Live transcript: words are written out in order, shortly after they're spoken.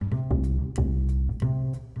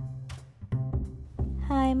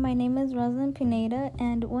Hi, my name is Rosalind Pineda,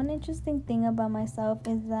 and one interesting thing about myself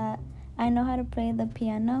is that I know how to play the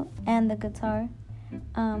piano and the guitar.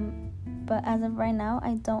 But as of right now,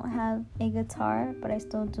 I don't have a guitar, but I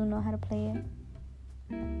still do know how to play it.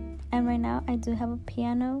 And right now, I do have a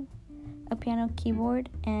piano keyboard,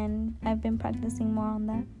 and I've been practicing more on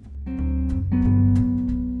that.